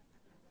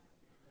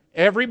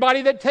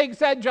 Everybody that takes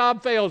that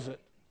job fails it.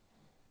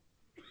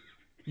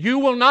 You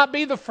will not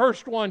be the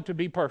first one to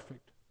be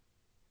perfect.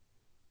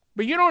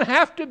 But you don't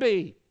have to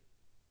be.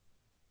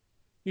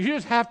 You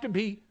just have to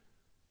be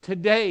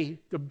today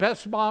the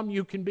best mom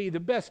you can be, the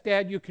best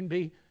dad you can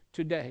be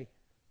today.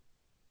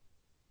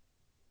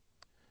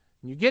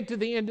 And you get to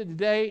the end of the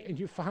day and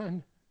you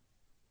find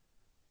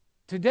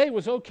today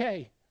was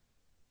okay.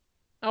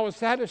 I was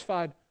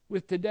satisfied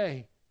with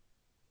today.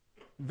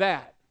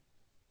 That's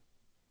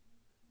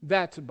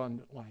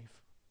abundant life.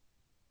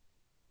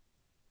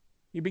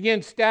 You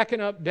begin stacking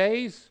up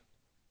days.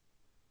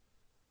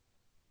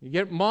 You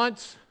get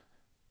months.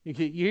 You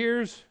get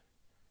years.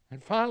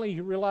 And finally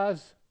you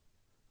realize,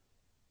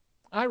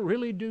 I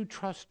really do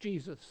trust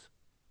Jesus.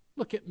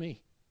 Look at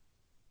me.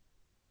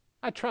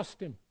 I trust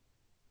Him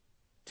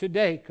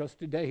today because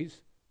today's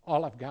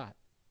all I've got.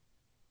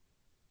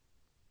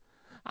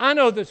 I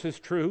know this is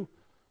true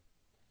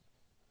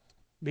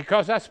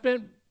because I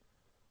spent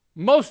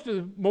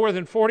more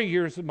than 40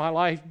 years of my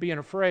life being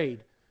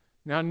afraid.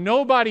 Now,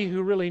 nobody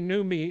who really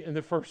knew me in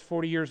the first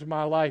 40 years of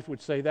my life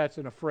would say that's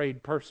an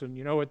afraid person.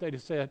 You know what they'd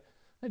have said?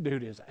 That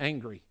dude is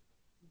angry.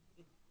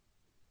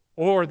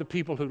 Or the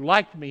people who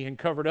liked me and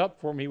covered up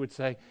for me would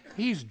say,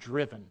 he's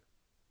driven.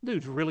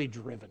 Dude's really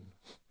driven.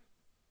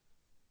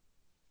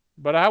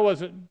 But I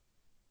wasn't.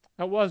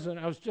 I was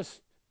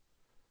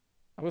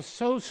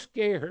so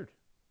scared.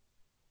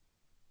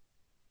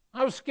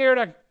 I was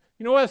scared.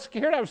 You know what I was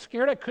scared? I was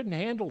scared I couldn't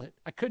handle it.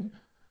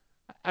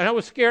 I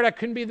was scared I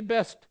couldn't be the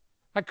best.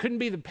 I couldn't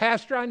be the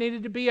pastor I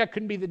needed to be. I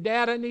couldn't be the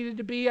dad I needed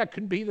to be. I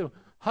couldn't be the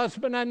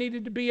husband I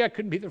needed to be. I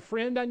couldn't be the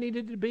friend I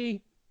needed to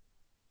be.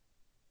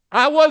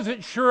 I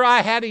wasn't sure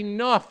I had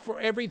enough for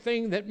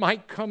everything that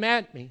might come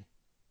at me.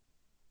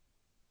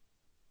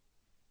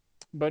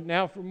 But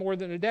now for more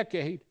than a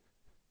decade,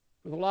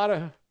 with a lot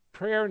of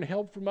prayer and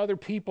help from other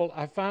people,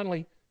 I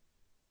finally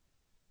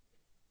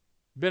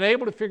been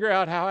able to figure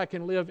out how I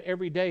can live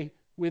every day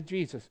with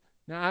Jesus.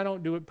 Now, I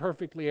don't do it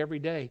perfectly every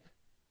day.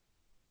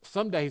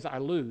 Some days I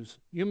lose.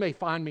 You may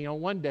find me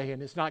on one day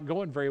and it's not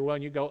going very well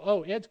and you go,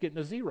 oh, Ed's getting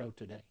a 0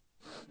 today.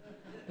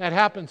 That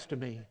happens to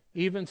me,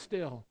 even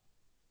still.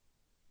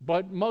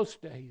 But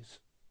most days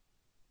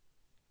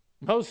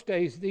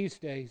these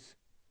days,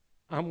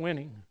 I'm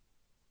winning.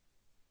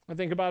 I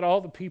think about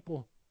all the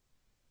people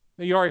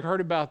that you already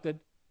heard about that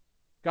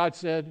God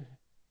said,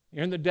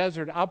 you're in the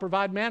desert, I'll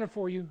provide manna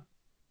for you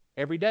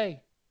every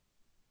day.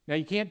 Now,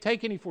 you can't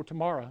take any for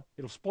tomorrow.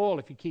 It'll spoil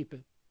if you keep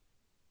it.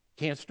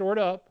 Can't store it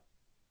up.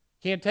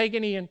 Can't take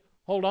any and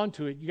hold on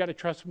to it. You got to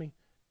trust me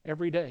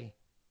every day.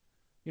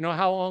 You know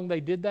how long they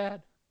did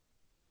that?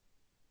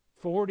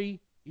 40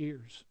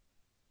 years.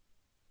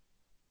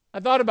 I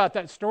thought about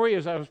that story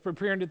as I was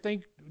preparing to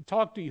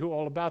talk to you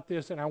all about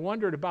this, and I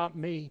wondered about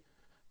me.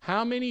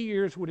 How many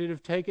years would it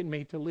have taken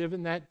me to live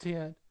in that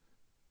tent,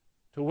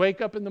 to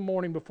wake up in the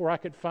morning before I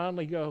could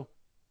finally go,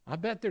 I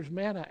bet there's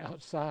manna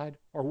outside?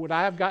 Or would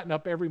I have gotten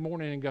up every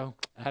morning and go,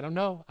 I don't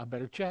know, I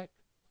better check?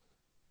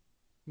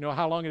 You know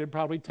how long it had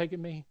probably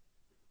taken me?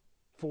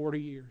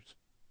 40 years.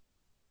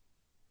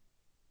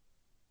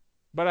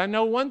 But I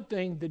know one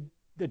thing,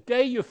 the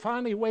day you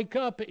finally wake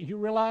up and you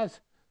realize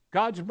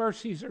God's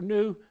mercies are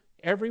new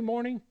every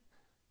morning,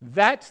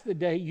 that's the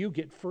day you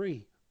get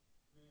free.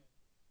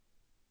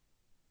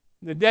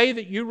 The day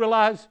that you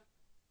realize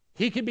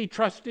He can be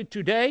trusted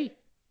today,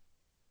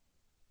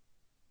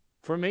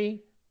 for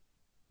me,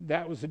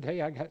 that was the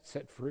day I got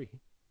set free.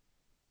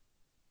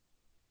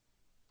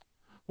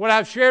 What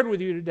I've shared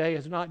with you today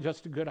is not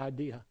just a good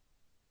idea.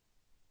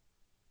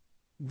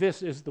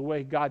 This is the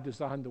way God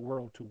designed the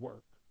world to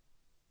work.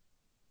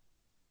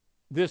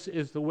 This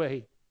is the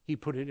way He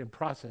put it in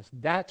process.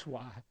 That's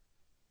why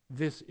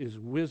this is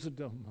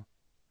wisdom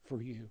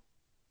for you.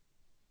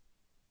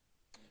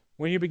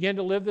 When you begin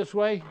to live this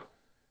way,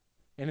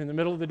 and in the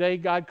middle of the day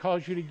God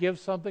calls you to give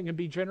something and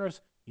be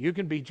generous, you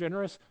can be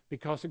generous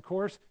because, of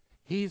course,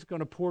 He's going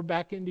to pour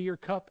back into your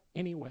cup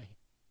anyway.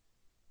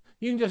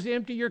 You can just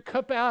empty your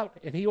cup out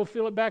and He will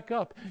fill it back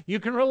up. You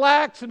can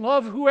relax and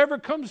love whoever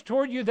comes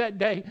toward you that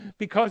day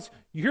because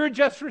you're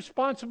just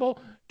responsible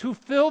to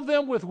fill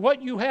them with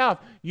what you have.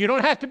 You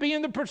don't have to be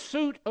in the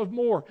pursuit of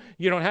more.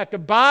 You don't have to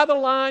buy the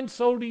line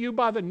sold to you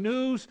by the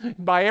news,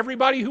 by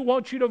everybody who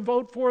wants you to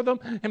vote for them,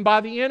 and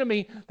by the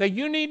enemy that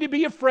you need to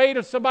be afraid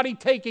of somebody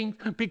taking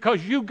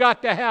because you've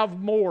got to have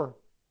more.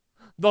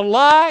 The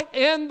lie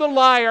and the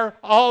liar,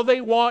 all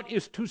they want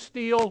is to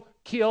steal,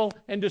 kill,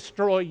 and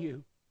destroy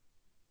you.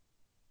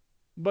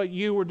 But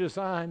you were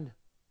designed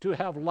to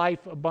have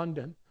life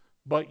abundant,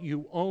 but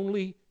you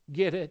only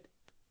get it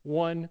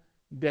one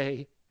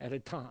day at a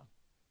time.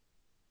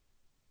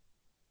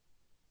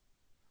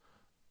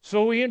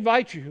 So we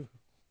invite you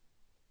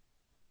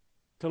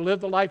to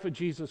live the life of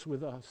Jesus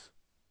with us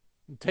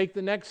and take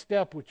the next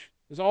step, which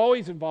is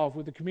always involved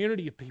with the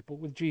community of people,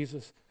 with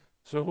Jesus.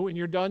 So when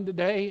you're done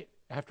today,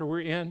 after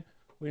we're in,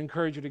 we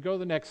encourage you to go to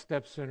the Next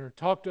Step Center.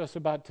 Talk to us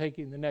about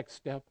taking the next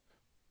step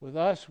with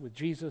us, with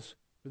Jesus,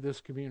 with this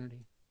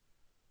community.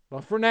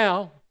 But for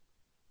now,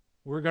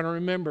 we're going to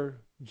remember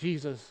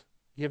Jesus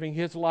giving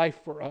His life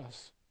for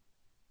us.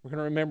 We're going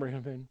to remember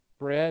Him in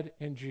bread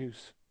and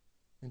juice.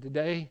 And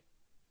today,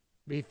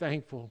 be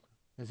thankful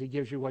as He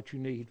gives you what you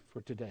need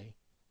for today.